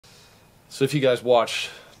So if you guys watched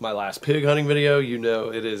my last pig hunting video, you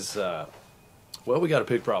know it is, well, we got a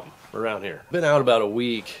pig problem around here. Been out about a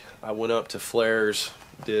week. I went up to Flares,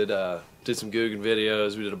 did some Googan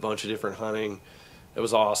videos. We did a bunch of different hunting. It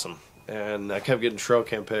was awesome. And I kept getting trail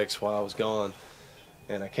cam pics while I was gone.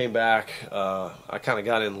 And I came back, I kind of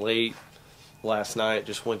got in late last night,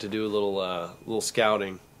 just went to do a little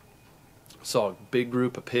scouting. Saw a big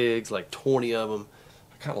group of pigs, like 20 of them.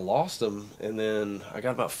 Kind of lost them, and then I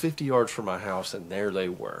got about 50 yards from my house, and there they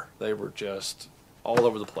were. They were just all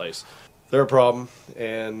over the place. They're a problem,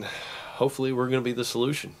 and hopefully we're going to be the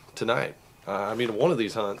solution tonight. I mean, one of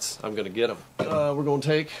these hunts, I'm going to get them. We're going to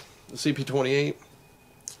take the CP28,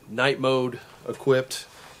 night mode equipped,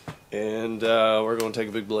 and we're going to take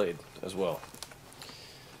a big blade as well.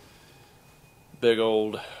 Big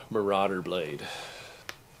old Marauder blade.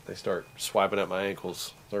 They start swiping at my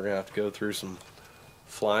ankles. They're going to have to go through some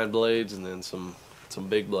flying blades and then some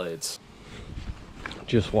big blades.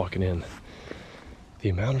 Just walking in, the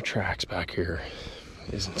amount of tracks back here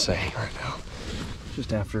is insane right now.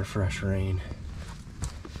 Just after a fresh rain.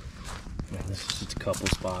 And this is just a couple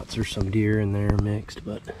spots. There's some deer in there mixed,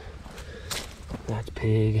 but that's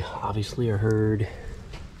pig, obviously a herd.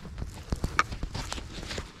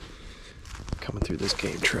 Coming through this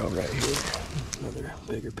game trail right here. Another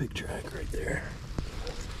bigger pig track right there.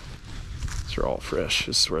 These are all fresh.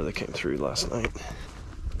 This is where they came through last night.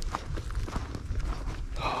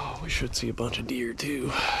 Oh, we should see a bunch of deer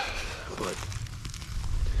too, but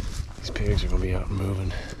these pigs are gonna be out and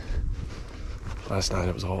moving. Last night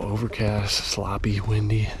it was all overcast, sloppy,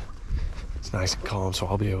 windy. It's nice and calm, so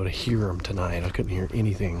I'll be able to hear them tonight. I couldn't hear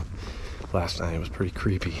anything last night. It was pretty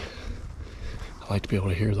creepy. I like to be able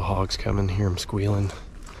to hear the hogs coming, hear them squealing,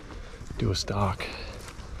 do a stalk.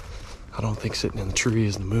 I don't think sitting in the tree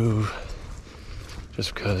is the move,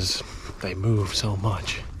 just because they move so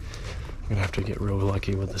much. I'm gonna have to get real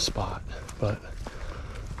lucky with the spot. But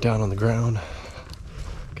down on the ground,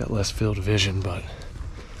 got less field of vision, but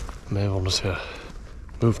I'm able to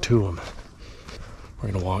move to them.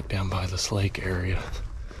 We're gonna walk down by this lake area,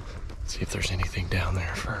 see if there's anything down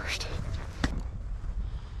there first.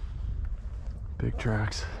 Big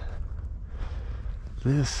tracks.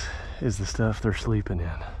 This is the stuff they're sleeping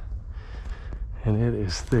in, and it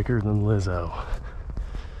is thicker than Lizzo.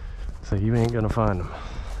 So you ain't gonna find them.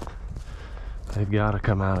 They've gotta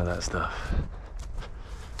come out of that stuff.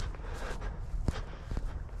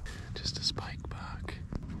 Just a spike buck.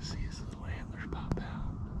 See his little antlers pop out.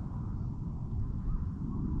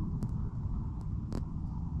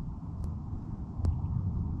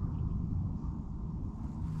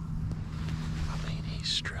 I mean, he's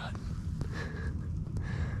strutting.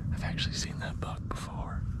 I've actually seen that buck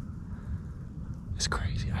before. It's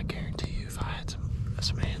crazy. I guarantee you, if I had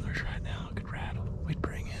some antlers right now, I could rattle. We'd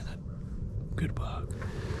bring in a good buck.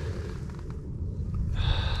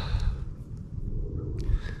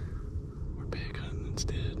 We're pig hunting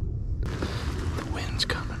instead. The wind's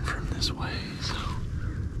coming from this way, so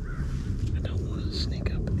I don't want to sneak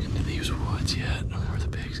up into these woods yet where the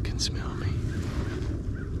pigs can smell me.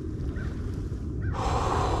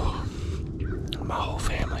 My whole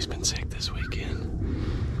family's been sick this weekend.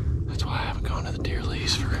 That's why I haven't gone to the deer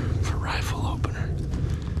lease for rifle opener.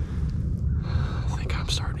 I think I'm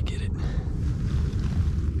starting to get it.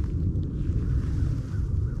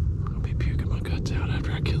 I'll be puking my guts out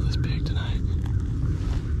after I kill this pig tonight.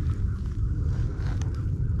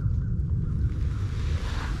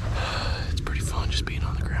 It's pretty fun just being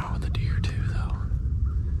on the ground with the deer too, though.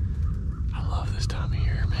 I love this time of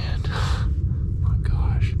year, man. My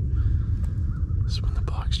gosh. This is when the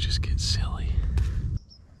bucks just get silly.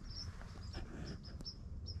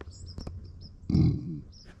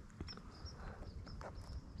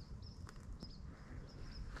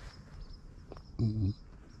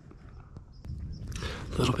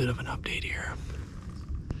 A little bit of an update here.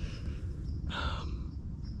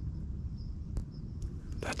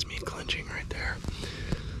 That's me clenching right there.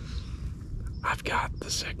 I've got the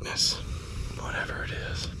sickness, whatever it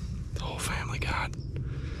is. The whole family got.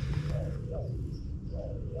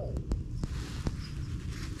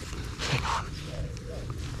 Hang on.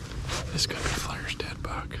 This could be Flair's dead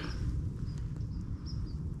buck.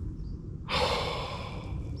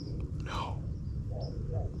 No.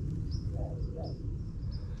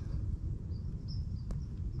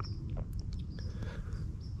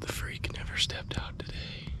 The freak never stepped out today.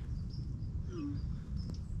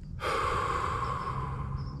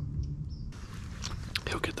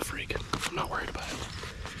 He'll get the freak. I'm not worried about it.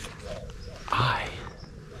 I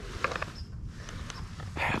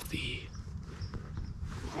have the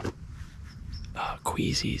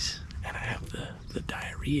queasies, and I have the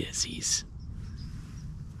diarrhea is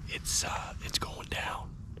it's going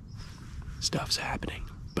down. Stuff's happening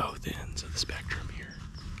both ends of the spectrum here.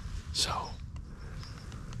 So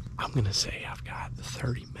I'm gonna say I've got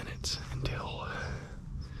 30 minutes until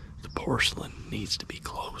the porcelain needs to be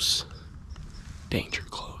close. Danger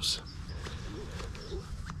close.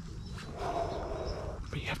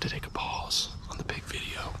 But you have to take a pause on the pig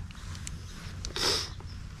video.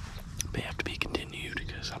 May have to be continued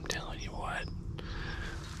because I'm telling you what,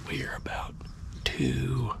 we are about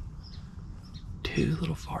two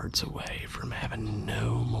little farts away from having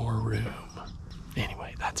no more room.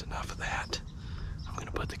 Anyway, that's enough of that. I'm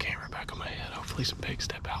gonna put the camera back on my head. Hopefully some pigs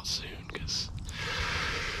step out soon because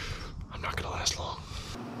I'm not gonna last long.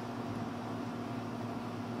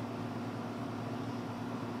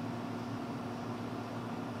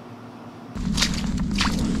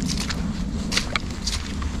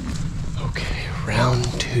 Okay, round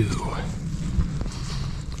 2.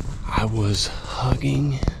 I was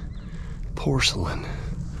hugging porcelain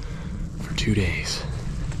for 2 days.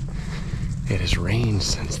 It has rained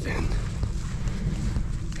since then.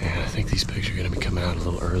 And I think these pigs are going to be coming out a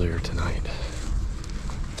little earlier tonight.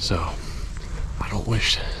 So, I don't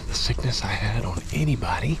wish the sickness I had on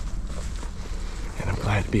anybody. And I'm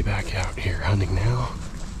glad to be back out here hunting now.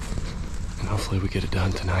 And hopefully we get it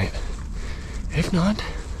done tonight. If not,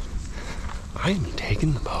 I am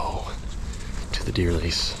taking the bow to the deer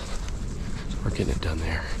lease. We're getting it done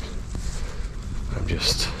there. I'm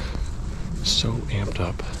just so amped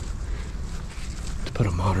up to put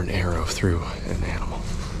a modern arrow through an animal.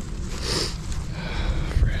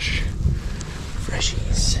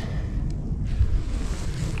 Freshies.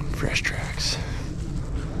 Fresh tracks.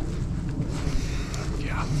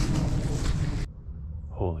 Yeah.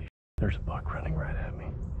 Holy, there's a buck running right at me.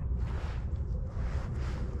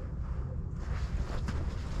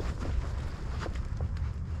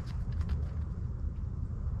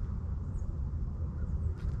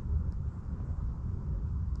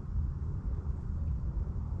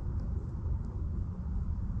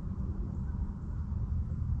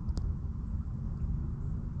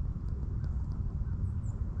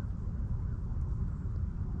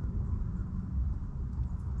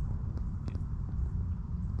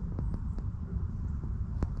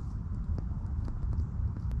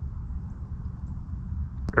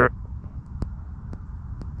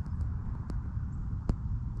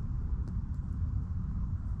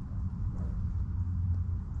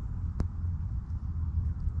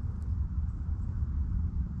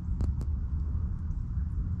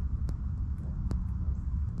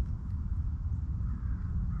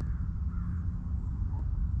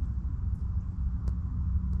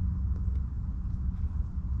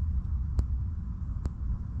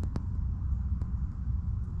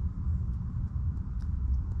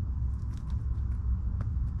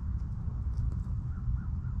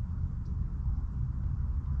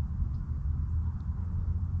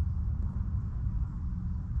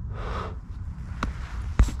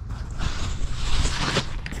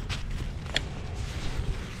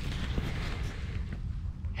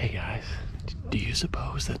 Do you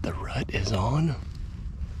suppose that the rut is on?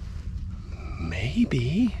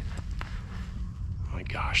 Maybe. Oh my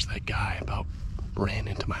gosh, that guy about ran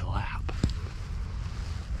into my lap.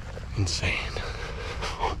 Insane.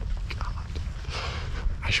 Oh my God.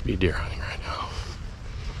 I should be deer hunting right now.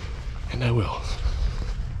 And I will.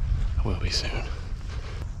 I will be soon.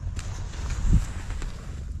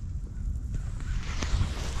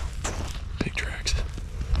 Pig tracks.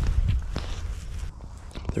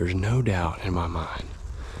 There's no doubt in my mind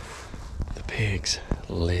the pigs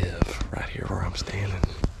live right here where I'm standing.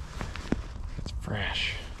 It's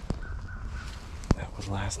fresh. That was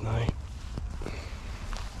last night.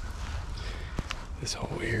 This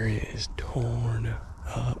whole area is torn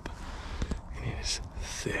up and it is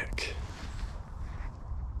thick.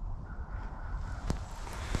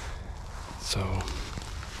 So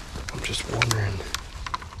I'm just wondering,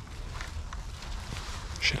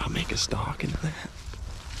 should I make a stalk into that?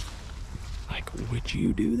 Like, would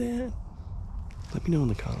you do that? Let me know in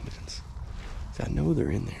the comments. I know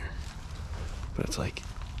they're in there. But it's like,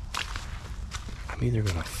 I'm either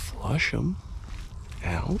gonna flush them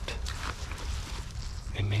out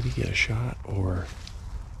and maybe get a shot, or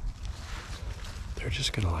they're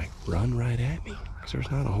just gonna like run right at me. Because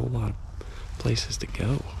there's not a whole lot of places to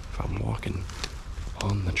go if I'm walking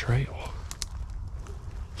on the trail.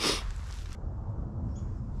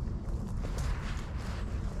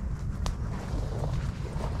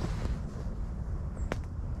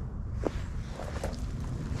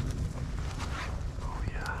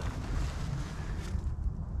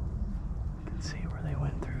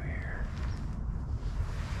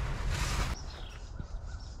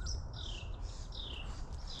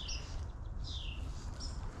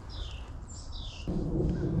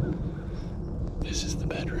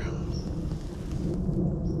 bedroom.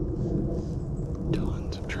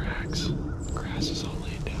 Tons of tracks. Grass is all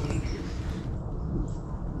laid down in here.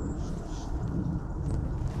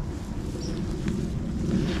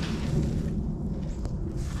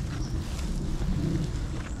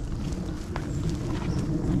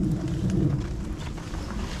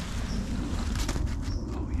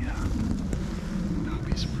 Oh yeah. Not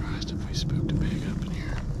be surprised if we spooked a pig up in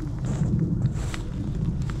here.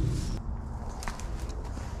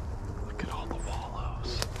 Look at all the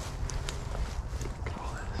wallows. Look at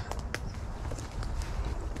all this.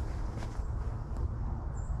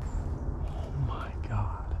 Oh my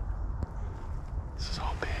God. This is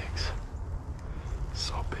all pigs. This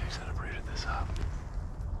is all pigs that have rooted this up.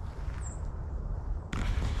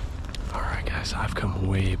 Alright guys, I've come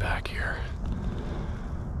way back here.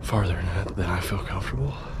 Farther than I feel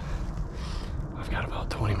comfortable. I've got about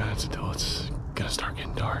 20 minutes until it's gonna start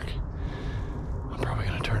getting dark. I'm probably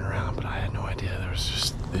gonna turn around, but I had no idea there was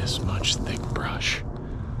just this much thick brush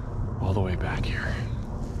all the way back here.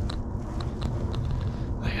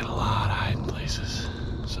 They got a lot of hiding places,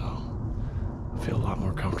 so I feel a lot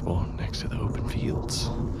more comfortable next to the open fields.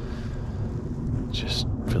 Just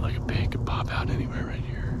feel like a pig could pop out anywhere right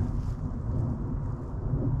here.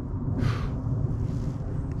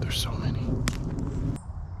 There's so many.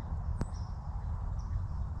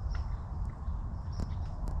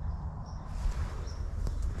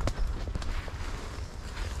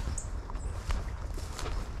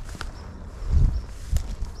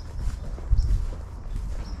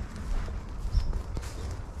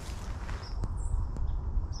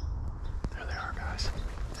 There they are, guys.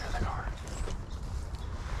 There they are.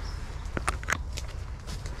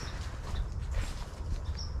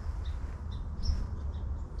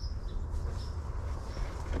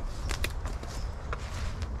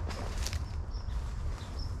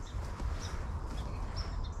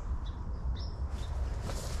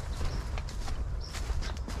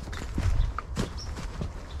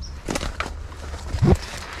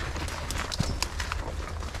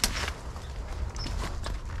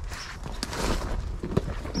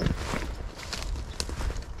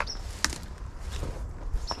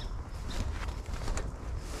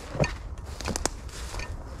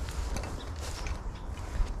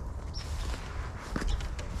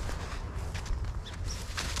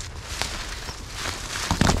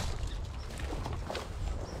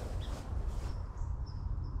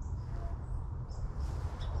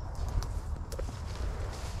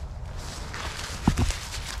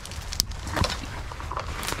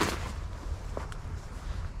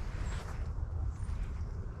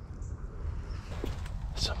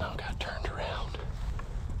 Somehow got turned around.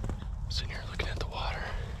 Sitting here looking at the water,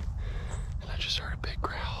 and I just heard a big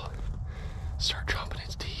growl start chomping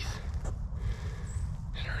its teeth,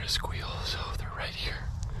 and heard a squeal. So they're right here.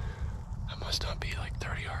 I must not be like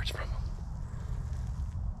 30 yards from them.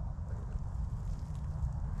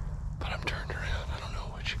 But I'm turned around. I don't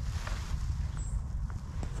know which.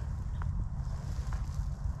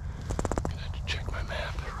 I'm gonna have to check my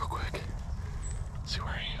map real quick. See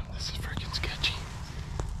where I am. This is freaking sketchy.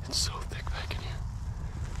 It's so thick back in here.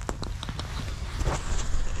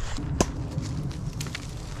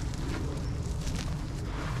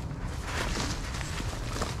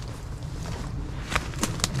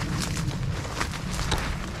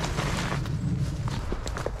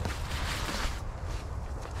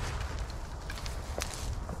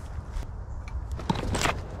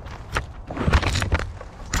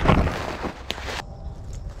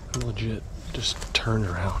 I'm legit just turned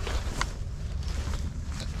around.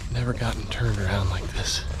 Never gotten turned around like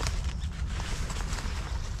this.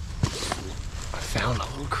 I found a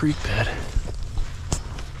little creek bed.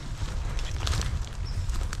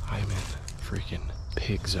 I'm in freaking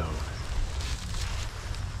pig zone.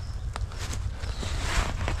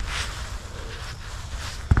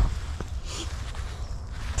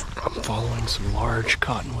 I'm following some large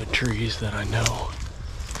cottonwood trees that I know.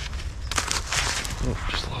 Oh,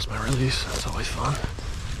 just lost my release. That's always fun.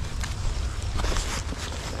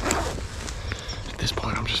 At this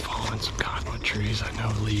point, I'm just following some cottonwood trees I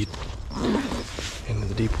know lead into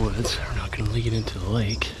the deep woods. They're not going to lead into the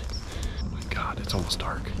lake. Oh my God, it's almost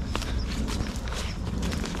dark.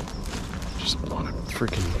 Just on a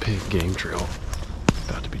freaking pig game trail.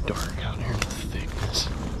 About to be dark out here in the thickness.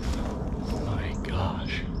 Oh my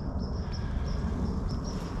gosh.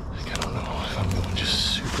 Like, I don't know if I'm going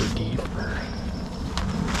just super deep or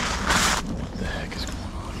what the heck is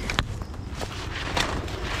going on here.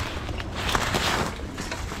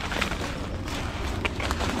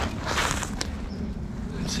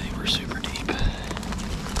 Let's say we're super deep.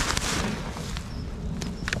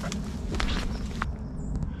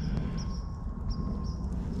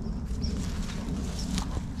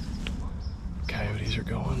 these are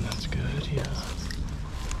going. That's good, yeah.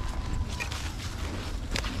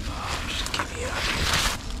 Oh, just get me out here.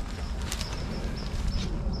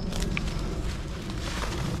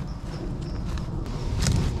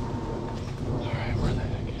 Alright, where are they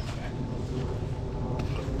at?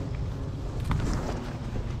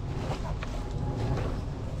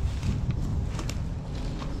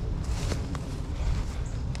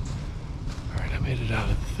 Alright, I made it out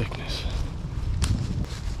of the thickness.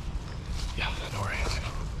 Yeah, I know where I am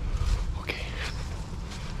now. Okay,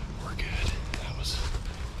 we're good. That was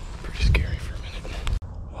pretty scary for a minute.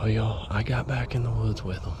 Well, y'all, I got back in the woods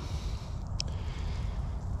with them.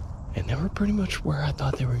 And they were pretty much where I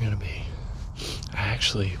thought they were gonna be. I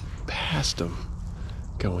actually passed them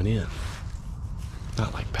going in.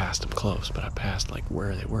 Not like passed them close, but I passed like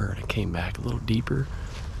where they were, and I came back a little deeper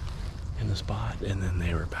in the spot, and then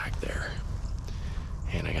they were back there.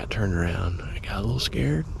 And I got turned around. I got a little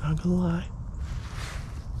scared, not gonna lie.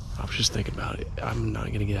 I was just thinking about it. I'm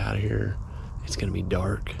not gonna get out of here. It's gonna be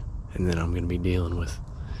dark, and then I'm gonna be dealing with,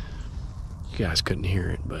 you guys couldn't hear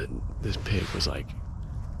it, but this pig was like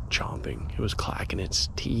chomping. It was clacking its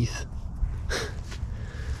teeth.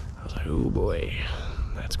 I was like, oh boy,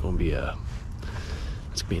 that's gonna be a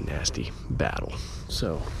nasty battle.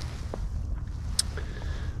 So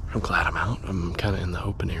I'm glad I'm out. I'm kind of in the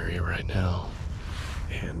open area right now,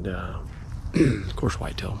 and of course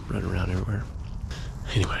whitetail running around everywhere.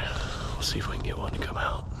 Anyway, we'll see if we can get one to come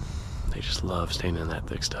out. They just love staying in that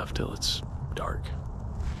thick stuff till it's dark.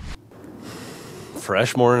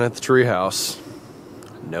 Fresh morning at the tree house.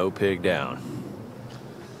 No pig down.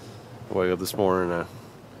 I wake up this morning,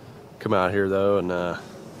 come out here though, and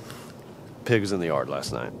pig was in the yard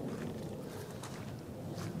last night.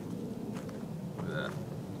 Look at that.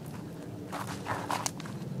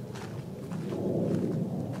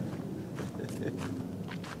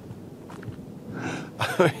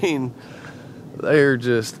 I mean, they're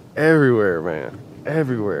just everywhere, man.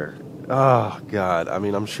 Everywhere. Oh, God. I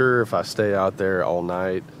mean, I'm sure if I stay out there all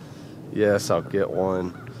night, yes, I'll get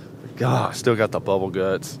one. God, I still got the bubble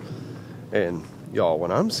guts. And, y'all,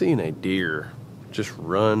 when I'm seeing a deer just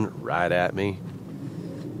run right at me,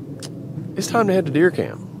 it's time to head to deer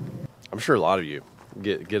camp. I'm sure a lot of you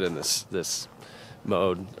get in this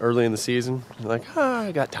mode early in the season. You're like,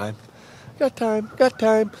 I got time. Got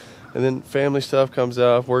time. And then family stuff comes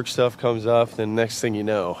up, work stuff comes up. Then next thing you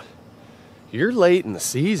know, you're late in the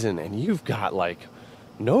season and you've got like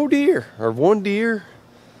no deer or one deer.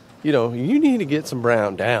 You know, you need to get some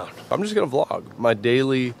brown down. I'm just going to vlog my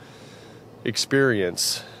daily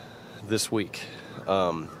experience this week.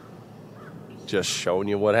 Just showing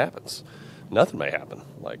you what happens. Nothing may happen.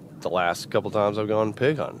 Like the last couple times I've gone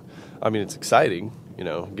pig hunting. I mean, it's exciting, you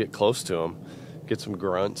know, get close to them, get some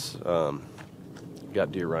grunts.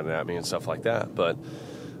 Got deer running at me and stuff like that. But,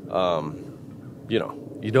 you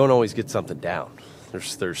know, you don't always get something down.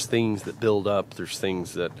 There's things that build up. There's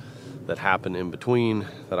things that happen in between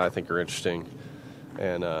that I think are interesting.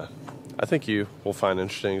 And I think you will find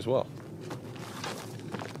interesting as well.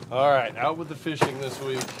 All right, out with the fishing this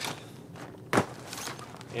week.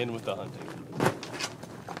 In with the hunting.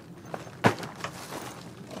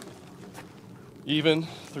 Even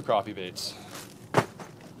through crappie baits,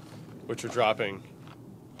 which are dropping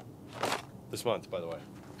this month, by the way.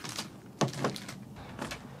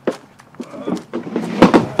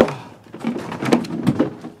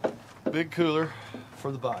 Big cooler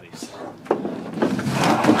for the bodies.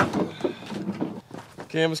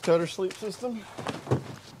 Canvas cutter sleep system.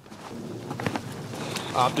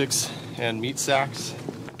 Optics and meat sacks.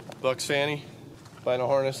 Buck's fanny, vinyl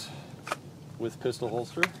harness with pistol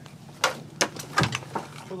holster.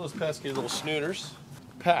 For those pesky little snooters.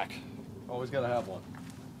 Pack. Always gotta have one.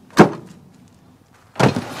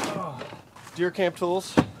 Deer camp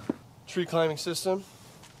tools. Tree climbing system.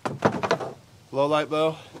 Low light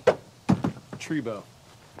bow. Tree bow.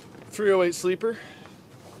 308 sleeper.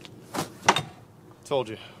 Told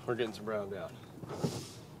you, we're getting some brown down.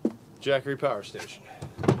 Jackery power station.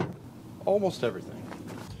 Almost everything.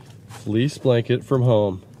 Fleece blanket from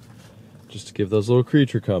home, just to give those little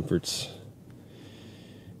creature comforts.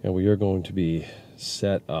 And we are going to be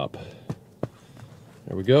set up.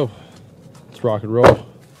 There we go. Let's rock and roll.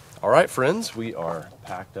 All right, friends, we are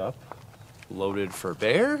packed up, loaded for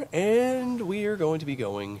bear, and we are going to be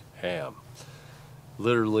going ham.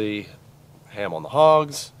 Literally ham on the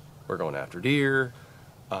hogs. We're going after deer.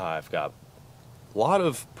 I've got a lot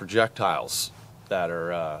of projectiles that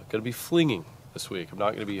are going to be flinging this week. I'm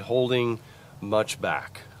not going to be holding much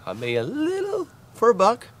back. I may a little for a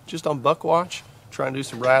buck, just on buck watch, trying to do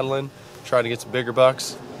some rattling, trying to get some bigger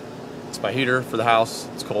bucks. It's my heater for the house.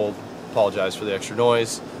 It's cold. Apologize for the extra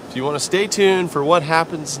noise. If you want to stay tuned for what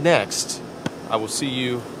happens next, I will see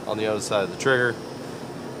you on the other side of the trigger.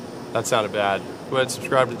 That sounded bad. Go ahead and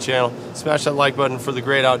subscribe to the channel. Smash that like button for the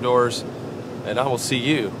great outdoors. And I will see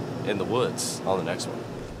you in the woods on the next one.